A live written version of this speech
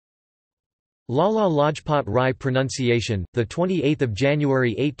Lala Lajpat Rai pronunciation, 28 January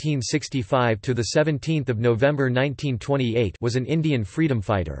 1865 to 17 November 1928, was an Indian freedom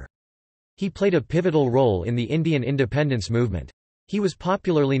fighter. He played a pivotal role in the Indian independence movement. He was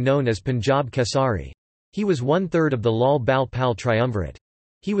popularly known as Punjab Kesari. He was one-third of the Lal Bal Pal triumvirate.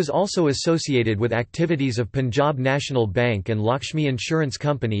 He was also associated with activities of Punjab National Bank and Lakshmi Insurance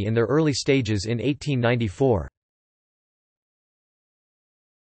Company in their early stages in 1894.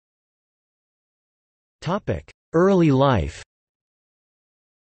 Early life.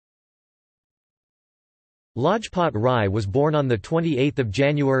 Lajpat Rai was born on 28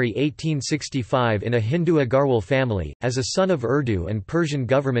 January 1865 in a Hindu Agarwal family, as a son of Urdu and Persian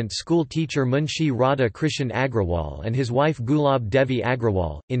government school teacher Munshi Radha Krishan Agrawal and his wife Gulab Devi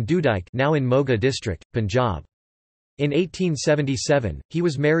Agrawal, in Dudike, now in Moga district, Punjab. In 1877, he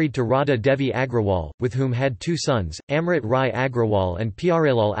was married to Radha Devi Agrawal, with whom had two sons, Amrit Rai Agrawal and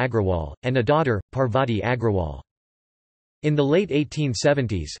Pyarelal Agrawal, and a daughter, Parvati Agrawal. In the late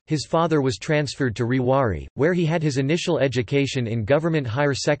 1870s, his father was transferred to Rewari, where he had his initial education in Government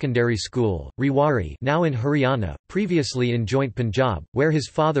Higher Secondary School, Rewari, now in Haryana, previously in Joint Punjab, where his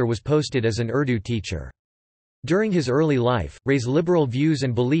father was posted as an Urdu teacher. During his early life, Rai's liberal views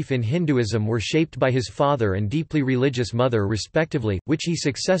and belief in Hinduism were shaped by his father and deeply religious mother respectively, which he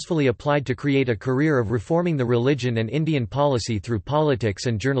successfully applied to create a career of reforming the religion and Indian policy through politics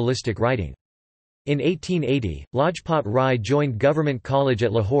and journalistic writing. In 1880, Lajpat Rai joined Government College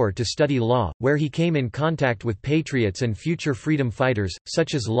at Lahore to study law, where he came in contact with patriots and future freedom fighters,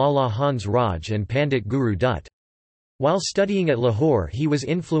 such as Lala Hans Raj and Pandit Guru Dutt. While studying at Lahore, he was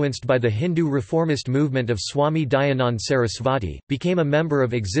influenced by the Hindu reformist movement of Swami Dayanand Sarasvati, became a member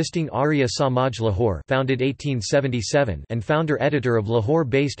of existing Arya Samaj Lahore, founded 1877, and founder-editor of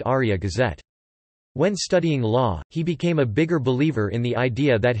Lahore-based Arya Gazette. When studying law, he became a bigger believer in the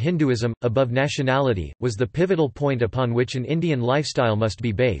idea that Hinduism, above nationality, was the pivotal point upon which an Indian lifestyle must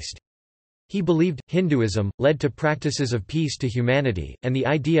be based. He believed, Hinduism, led to practices of peace to humanity, and the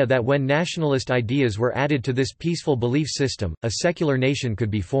idea that when nationalist ideas were added to this peaceful belief system, a secular nation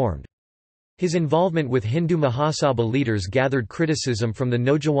could be formed. His involvement with Hindu Mahasabha leaders gathered criticism from the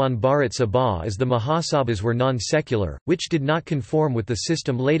Naujawan Bharat Sabha as the Mahasabhas were non-secular, which did not conform with the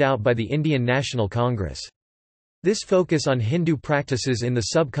system laid out by the Indian National Congress. This focus on Hindu practices in the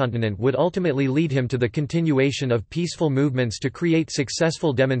subcontinent would ultimately lead him to the continuation of peaceful movements to create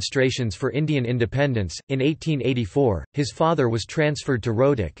successful demonstrations for Indian independence. In 1884, his father was transferred to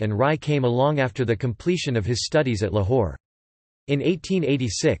Rohtak and Rai came along after the completion of his studies at Lahore. In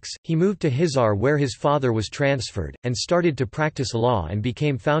 1886, he moved to Hisar where his father was transferred, and started to practice law and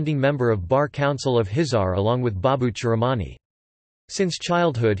became founding member of Bar Council of Hisar along with Babu Churamani. Since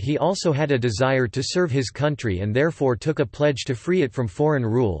childhood he also had a desire to serve his country and therefore took a pledge to free it from foreign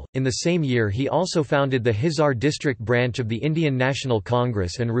rule. In the same year he also founded the Hisar district branch of the Indian National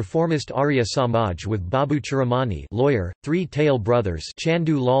Congress and reformist Arya Samaj with Babu Churamani, lawyer, three Tail brothers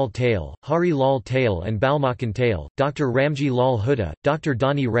Chandu Lal Tail, Hari Lal Tail and Balmakan Tail, Dr. Ramji Lal Huda, Dr.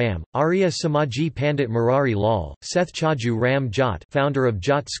 Dani Ram, Arya Samaji Pandit Murari Lal, Seth Chaju Ram Jat, founder of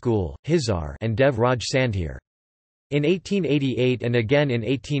Jat School, Hisar, and Dev Raj Sandhir. In 1888 and again in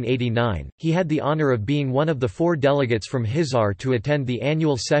 1889, he had the honour of being one of the 4 delegates from Hisar to attend the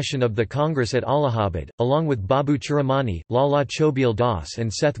annual session of the Congress at Allahabad, along with Babu Churamani, Lala Chobil Das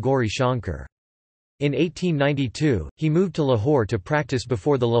and Seth Gauri Shankar. In 1892, he moved to Lahore to practice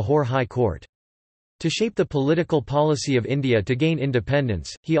before the Lahore High Court. To shape the political policy of India to gain independence,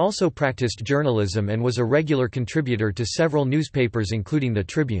 he also practiced journalism and was a regular contributor to several newspapers including the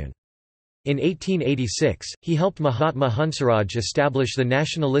Tribune. In 1886, he helped Mahatma Hansaraj establish the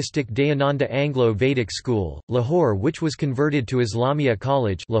nationalistic Dayananda Anglo-Vedic School, Lahore, which was converted to Islamia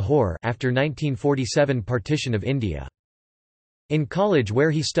College Lahore after 1947 partition of India. In college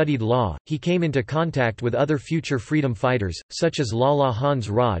where he studied law, he came into contact with other future freedom fighters, such as Lala Hans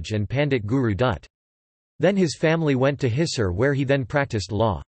Raj and Pandit Guru Dutt. Then his family went to Hisar where he then practiced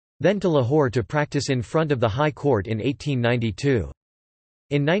law. Then to Lahore to practice in front of the High Court in 1892.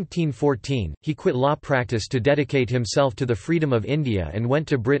 In 1914, he quit law practice to dedicate himself to the freedom of India and went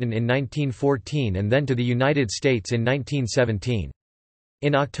to Britain in 1914 and then to the United States in 1917.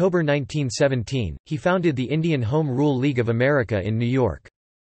 In October 1917, he founded the Indian Home Rule League of America in New York.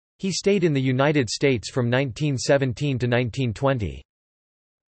 He stayed in the United States from 1917 to 1920.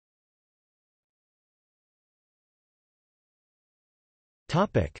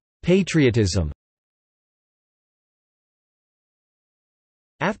 Patriotism.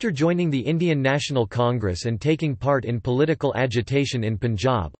 After joining the Indian National Congress and taking part in political agitation in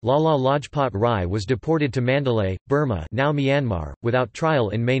Punjab, Lala Lajpat Rai was deported to Mandalay, Burma, now Myanmar, without trial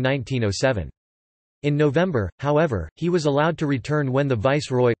in May 1907. In November, however, he was allowed to return when the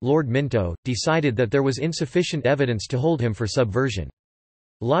viceroy, Lord Minto, decided that there was insufficient evidence to hold him for subversion.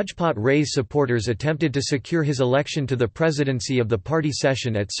 Lajpat Rai's supporters attempted to secure his election to the presidency of the party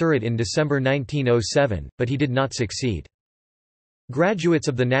session at Surat in December 1907, but he did not succeed. Graduates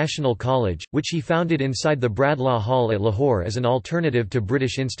of the National College, which he founded inside the Bradlaugh Hall at Lahore as an alternative to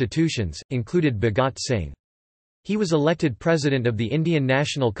British institutions, included Bhagat Singh. He was elected president of the Indian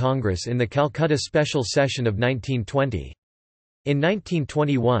National Congress in the Calcutta Special Session of 1920. In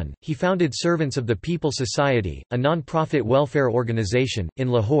 1921, he founded Servants of the People Society, a non-profit welfare organisation, in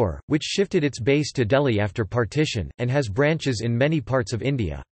Lahore, which shifted its base to Delhi after partition, and has branches in many parts of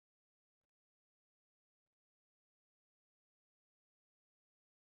India.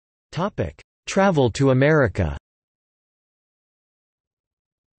 Travel to America.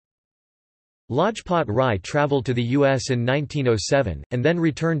 Lajpat Rai travelled to the U.S. in 1907, and then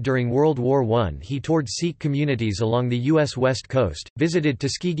returned during World War I. He toured Sikh communities along the U.S. West Coast, visited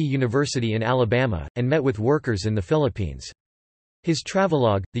Tuskegee University in Alabama, and met with workers in the Philippines. His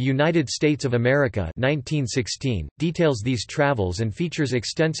travelogue, The United States of America 1916, details these travels and features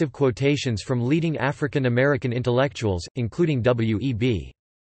extensive quotations from leading African American intellectuals, including W.E.B.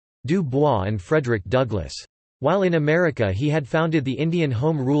 Du Bois and Frederick Douglass. While in America he had founded the Indian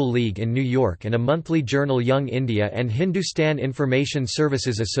Home Rule League in New York and a monthly journal Young India and Hindustan Information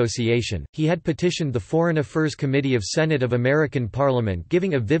Services Association, he had petitioned the Foreign Affairs Committee of Senate of American Parliament,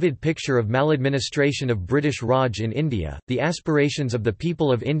 giving a vivid picture of maladministration of British Raj in India, the aspirations of the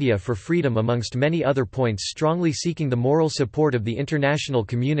people of India for freedom amongst many other points, strongly seeking the moral support of the international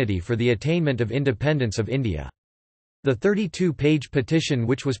community for the attainment of independence of India. The 32-page petition,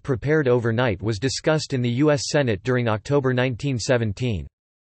 which was prepared overnight, was discussed in the U.S. Senate during October 1917.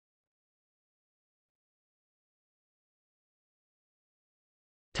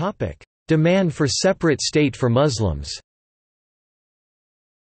 Demand for separate state for Muslims.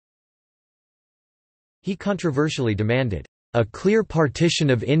 He controversially demanded, "a clear partition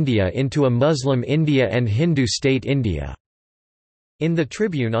of India into a Muslim India and Hindu state India," in the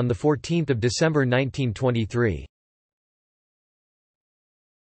Tribune on 14 December 1923.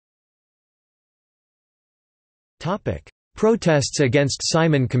 Protests against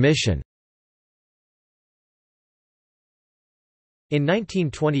Simon Commission. In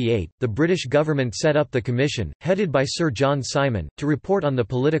 1928, the British government set up the Commission, headed by Sir John Simon, to report on the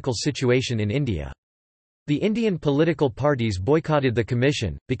political situation in India. The Indian political parties boycotted the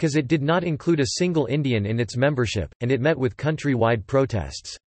Commission, because it did not include a single Indian in its membership, and it met with country-wide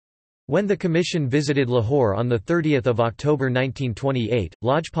protests. When the Commission visited Lahore on 30 October 1928,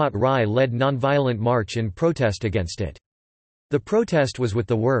 Lajpat Rai led nonviolent march in protest against it. The protest was with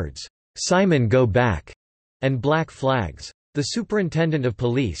the words, "Simon go back," and black flags. The Superintendent of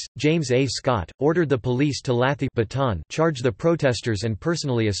Police, James A. Scott, ordered the police to lathi baton charge the protesters and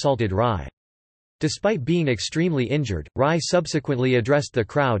personally assaulted Rai. Despite being extremely injured, Rai subsequently addressed the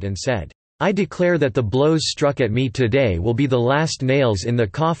crowd and said, "I declare that the blows struck at me today will be the last nails in the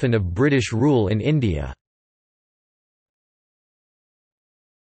coffin of British rule in India."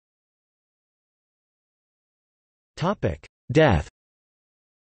 Death.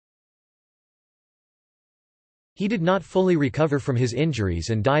 He did not fully recover from his injuries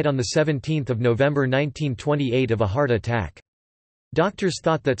and died on 17 November 1928 of a heart attack. Doctors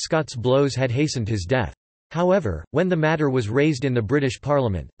thought that Scott's blows had hastened his death. However, when the matter was raised in the British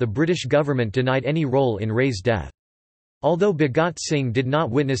Parliament, the British government denied any role in Rai's death. Although Bhagat Singh did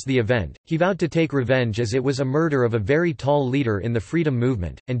not witness the event, he vowed to take revenge as it was a murder of a very tall leader in the freedom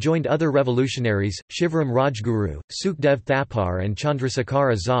movement, and joined other revolutionaries, Shivram Rajguru, Sukhdev Thapar and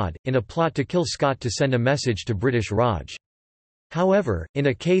Chandrasekhar Azad, in a plot to kill Scott to send a message to British Raj. However, in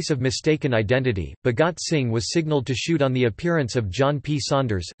a case of mistaken identity, Bhagat Singh was signalled to shoot on the appearance of John P.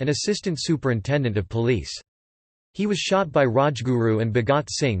 Saunders, an assistant superintendent of police. He was shot by Rajguru and Bhagat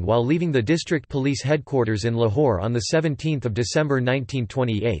Singh while leaving the district police headquarters in Lahore on 17 December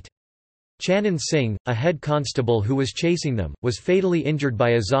 1928. Chanan Singh, a head constable who was chasing them, was fatally injured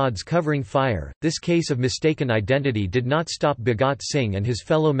by Azad's covering fire. This case of mistaken identity did not stop Bhagat Singh and his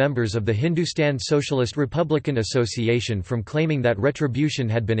fellow members of the Hindustan Socialist Republican Association from claiming that retribution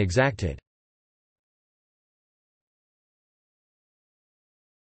had been exacted.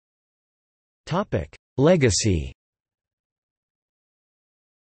 Legacy.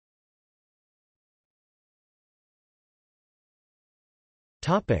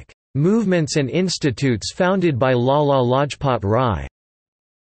 Movements and institutes founded by Lala Lajpat Rai.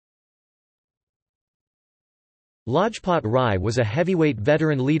 Lajpat Rai was a heavyweight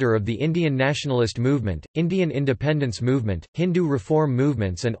veteran leader of the Indian nationalist movement, Indian independence movement, Hindu reform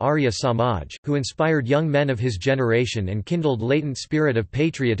movements and Arya Samaj, who inspired young men of his generation and kindled latent spirit of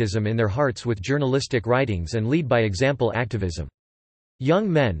patriotism in their hearts with journalistic writings and lead-by-example activism. Young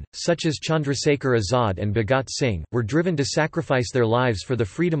men, such as Chandrasekhar Azad and Bhagat Singh, were driven to sacrifice their lives for the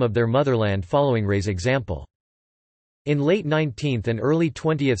freedom of their motherland following Rai's example. In late 19th and early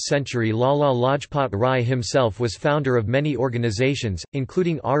 20th century, Lala Lajpat Rai himself was founder of many organizations,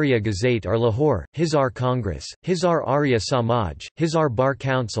 including Arya Gazette or Lahore, Hisar Congress, Hisar Arya Samaj, Hisar Bar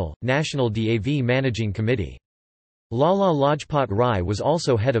Council, National DAV Managing Committee. Lala Lajpat Rai was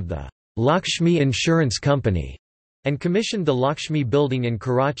also head of the Lakshmi Insurance Company and commissioned the Lakshmi building in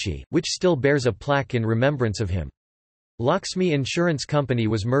Karachi, which still bears a plaque in remembrance of him. Lakshmi Insurance Company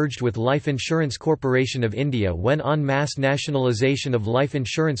was merged with Life Insurance Corporation of India when en masse nationalisation of life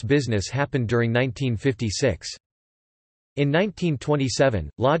insurance business happened during 1956. In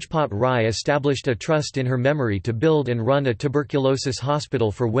 1927, Lajpat Rai established a trust in her memory to build and run a tuberculosis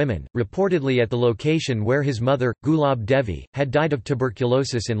hospital for women, reportedly at the location where his mother, Gulab Devi, had died of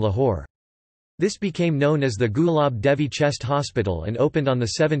tuberculosis in Lahore. This became known as the Gulab Devi Chest Hospital and opened on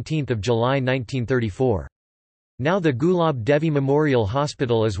 17 July 1934. Now the Gulab Devi Memorial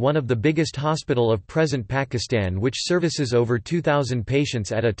Hospital is one of the biggest hospital of present Pakistan, which services over 2,000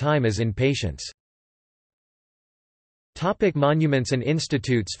 patients at a time as inpatients. Monuments and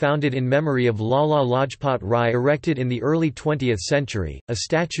institutes founded in memory of Lala Lajpat Rai. Erected in the early 20th century, a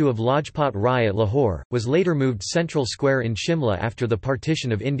statue of Lajpat Rai at Lahore, was later moved Central Square in Shimla after the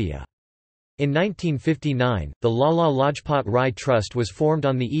partition of India. In 1959, the Lala Lajpat Rai Trust was formed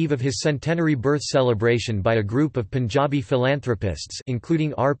on the eve of his centenary birth celebration by a group of Punjabi philanthropists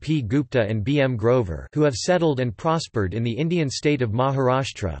including R. P. Gupta and B. M. Grover who have settled and prospered in the Indian state of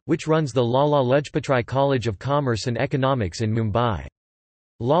Maharashtra, which runs the Lala Lajpat Rai College of Commerce and Economics in Mumbai.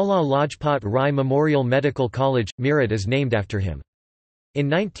 Lala Lajpat Rai Memorial Medical College, Meerut is named after him. In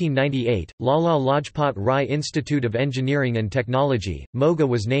 1998, Lala Lajpat Rai Institute of Engineering and Technology, Moga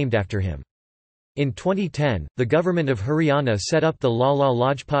was named after him. In 2010, the government of Haryana set up the Lala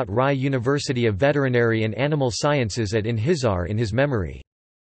Lajpat Rai University of Veterinary and Animal Sciences at Hisar in his memory.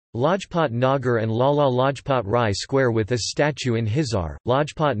 Lajpat Nagar and Lala Lajpat Rai Square with his statue in Hisar,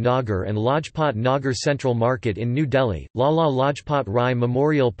 Lajpat Nagar and Lajpat Nagar Central Market in New Delhi, Lala Lajpat Rai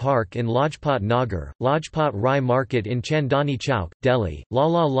Memorial Park in Lajpat Nagar, Lajpat Rai Market in Chandani Chowk, Delhi,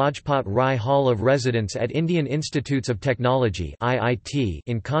 Lala Lajpat Rai Hall of Residence at Indian Institutes of Technology (IIT)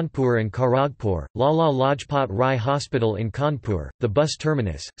 in Kanpur and Kharagpur, Lala Lajpat Rai Hospital in Kanpur, the bus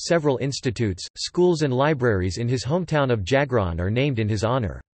terminus, several institutes, schools and libraries in his hometown of Jagran are named in his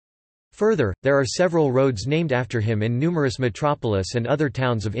honour. Further, there are several roads named after him in numerous metropolis and other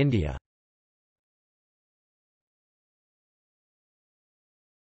towns of India.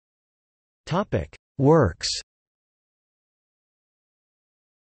 Works.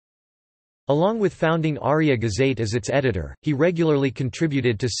 Along with founding Arya Gazette as its editor, he regularly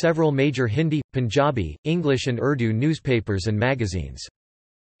contributed to several major Hindi, Punjabi, English and Urdu newspapers and magazines.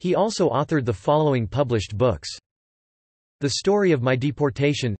 He also authored the following published books. The Story of My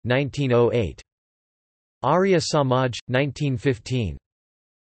Deportation, 1908. Arya Samaj, 1915.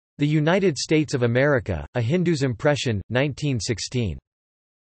 The United States of America, A Hindu's Impression, 1916.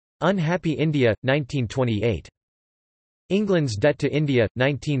 Unhappy India, 1928. England's Debt to India,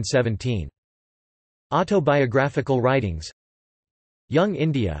 1917. Autobiographical writings. Young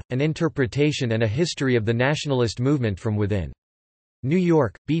India, An Interpretation and a History of the Nationalist Movement from Within. New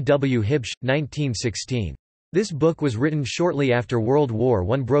York, B. W. Hibsch, 1916. This book was written shortly after World War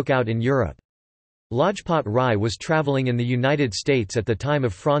I broke out in Europe. Lajpat Rai was travelling in the United States at the time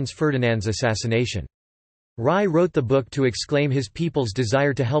of Franz Ferdinand's assassination. Rai wrote the book to exclaim his people's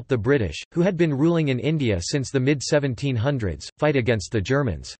desire to help the British, who had been ruling in India since the mid-1700s, fight against the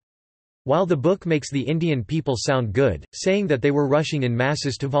Germans. While the book makes the Indian people sound good, saying that they were rushing in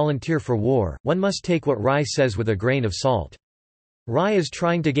masses to volunteer for war, one must take what Rai says with a grain of salt. Rai is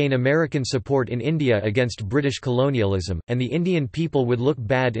trying to gain American support in India against British colonialism, and the Indian people would look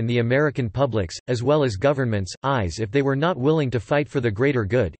bad in the American public's, as well as government's, eyes if they were not willing to fight for the greater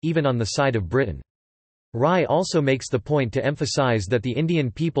good, even on the side of Britain. Rai also makes the point to emphasize that the Indian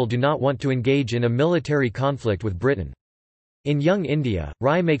people do not want to engage in a military conflict with Britain. In Young India,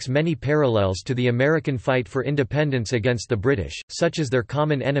 Rai makes many parallels to the American fight for independence against the British, such as their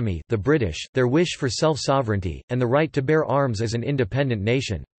common enemy, the British, their wish for self-sovereignty, and the right to bear arms as an independent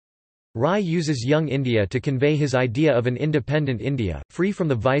nation. Rai uses Young India to convey his idea of an independent India, free from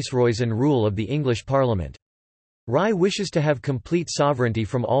the viceroys and rule of the English Parliament. Rai wishes to have complete sovereignty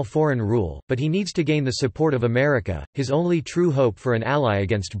from all foreign rule, but he needs to gain the support of America, his only true hope for an ally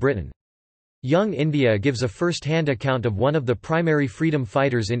against Britain. Young India gives a first-hand account of one of the primary freedom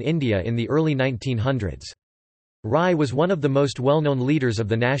fighters in India in the early 1900s. Rai was one of the most well-known leaders of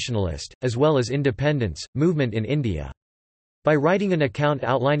the nationalist, as well as independence, movement in India. By writing an account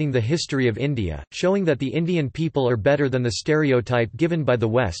outlining the history of India, showing that the Indian people are better than the stereotype given by the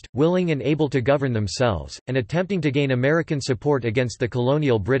West, willing and able to govern themselves, and attempting to gain American support against the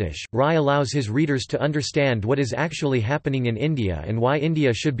colonial British, Rai allows his readers to understand what is actually happening in India and why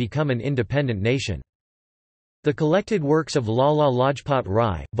India should become an independent nation. The collected works of Lala Lajpat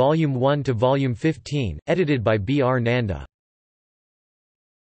Rai, Volume 1 to Volume 15, edited by B. R. Nanda.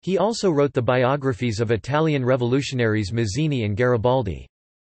 He also wrote the biographies of Italian revolutionaries Mazzini and Garibaldi.